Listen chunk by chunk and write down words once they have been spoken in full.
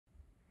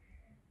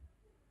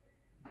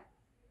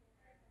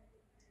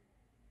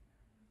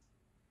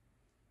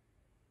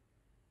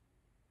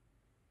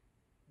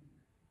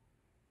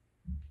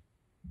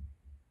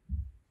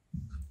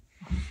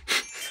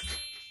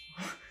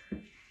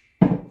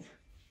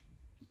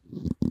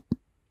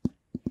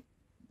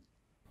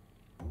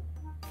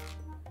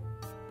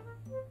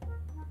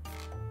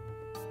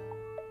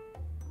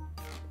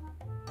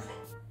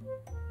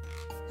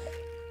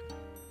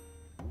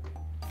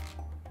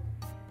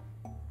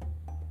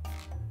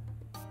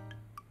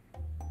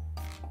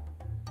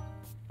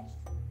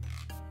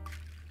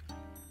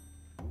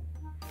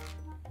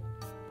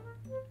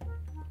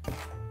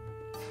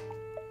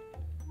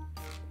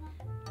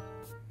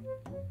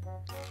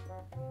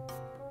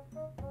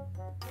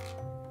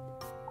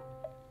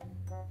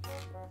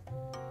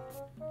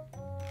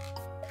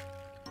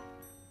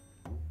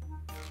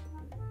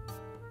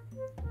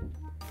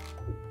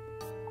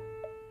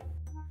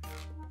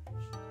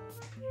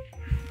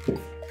ス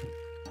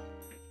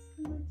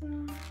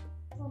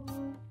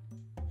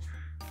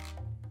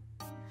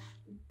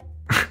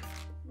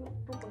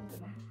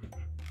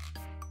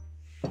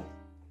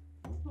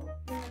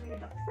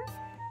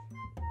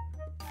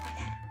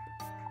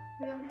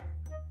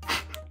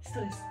ト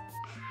レス。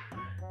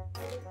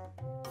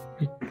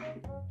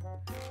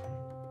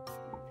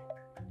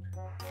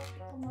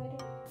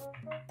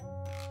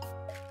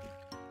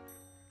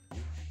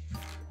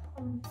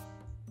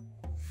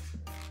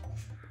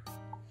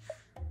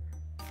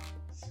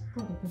尻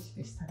尾でペシ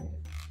ペシされる。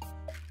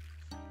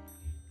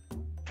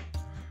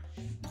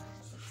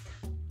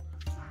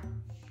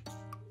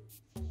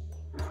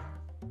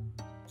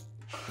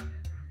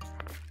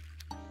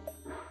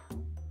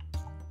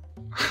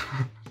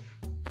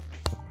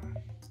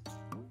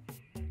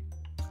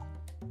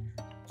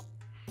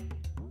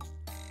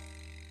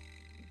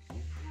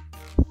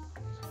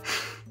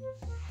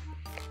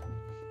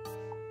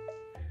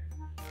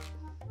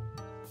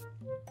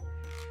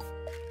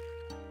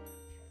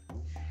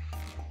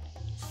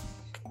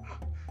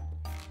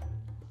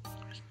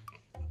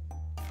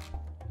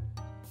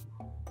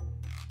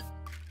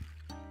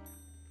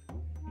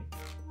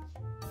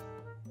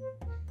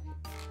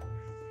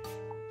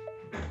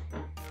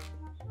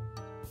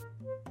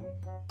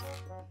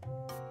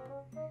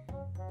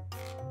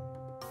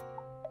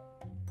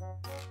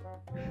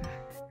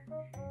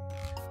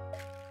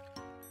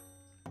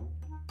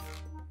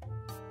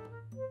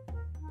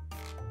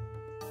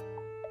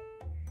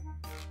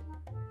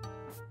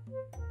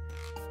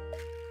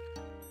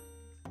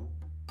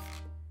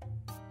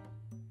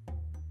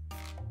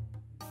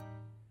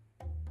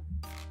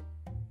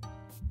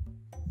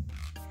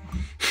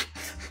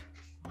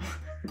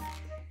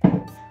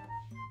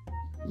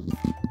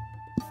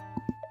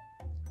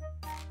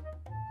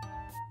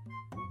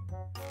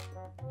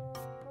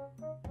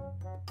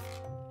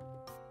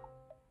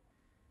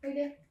おい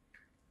で。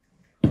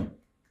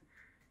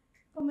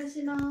ポム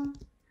シマン。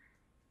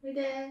おい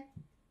で。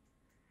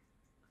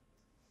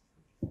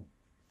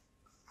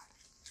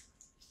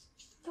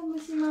ポム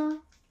シマ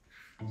ン。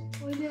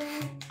おいで。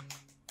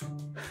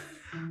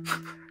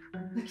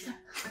来た。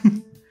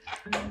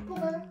ポ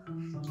ム。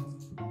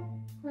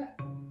ほら。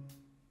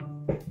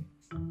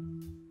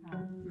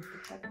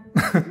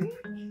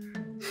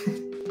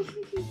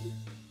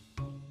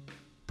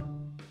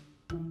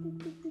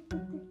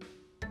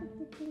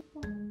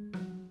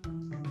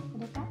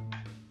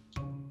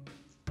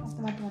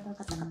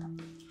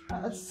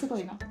あ、すご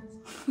いな。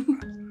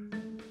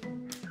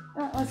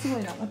すご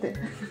いな。待って。で、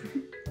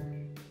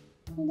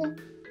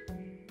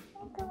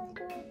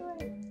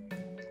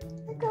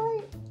かわい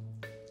い。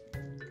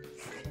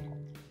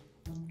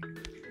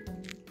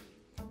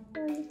か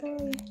わいい。かわ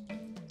いい。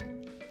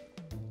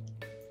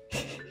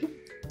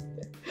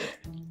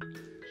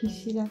必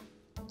死だ。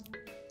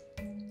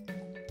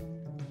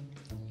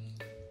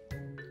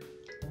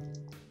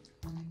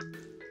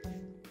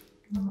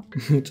も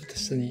うちょっと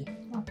下に。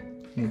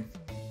うん。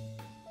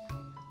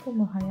ポ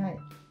ム早い。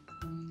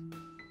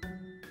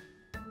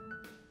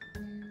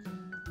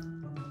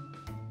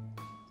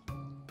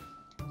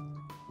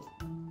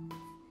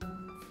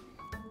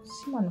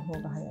島の方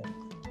が早い。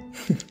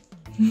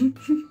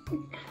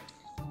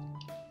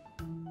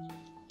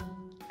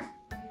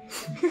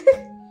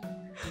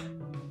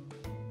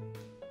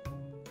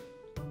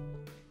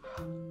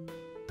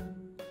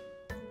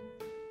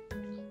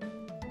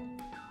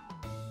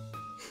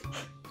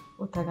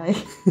お互い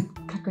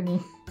確認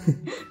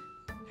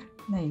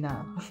ない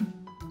な。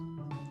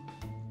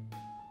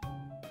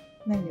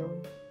ないよ。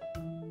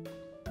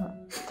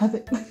食べ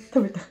た。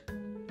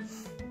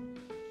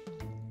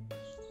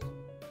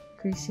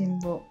食いしん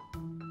坊。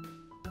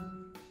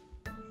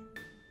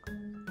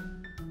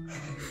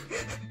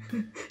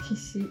必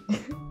死。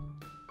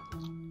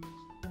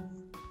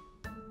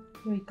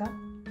良いか？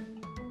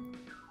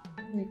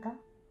良いか？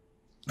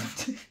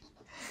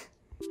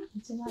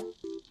一枚。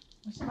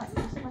おしまいよ。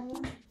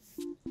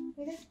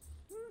おいで。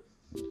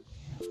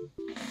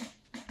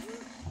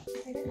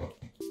おいで。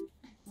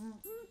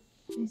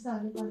餌あ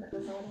げたんだか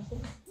ら触らせて。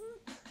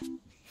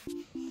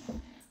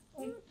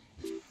はい。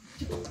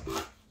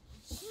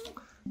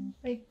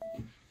はい。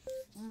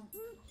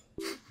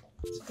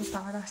ちょっと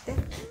触らせて。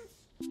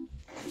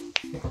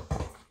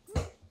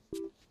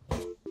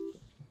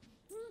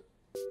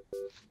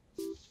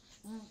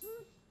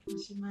お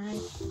しまい。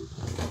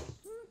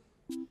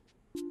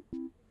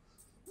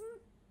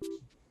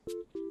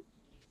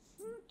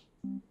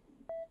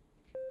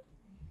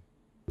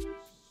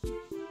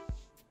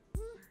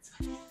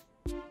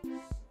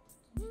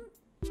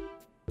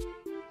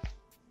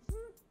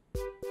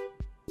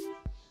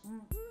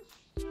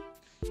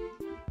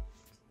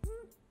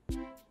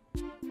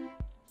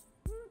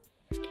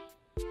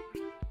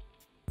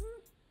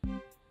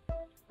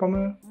ポ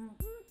ム。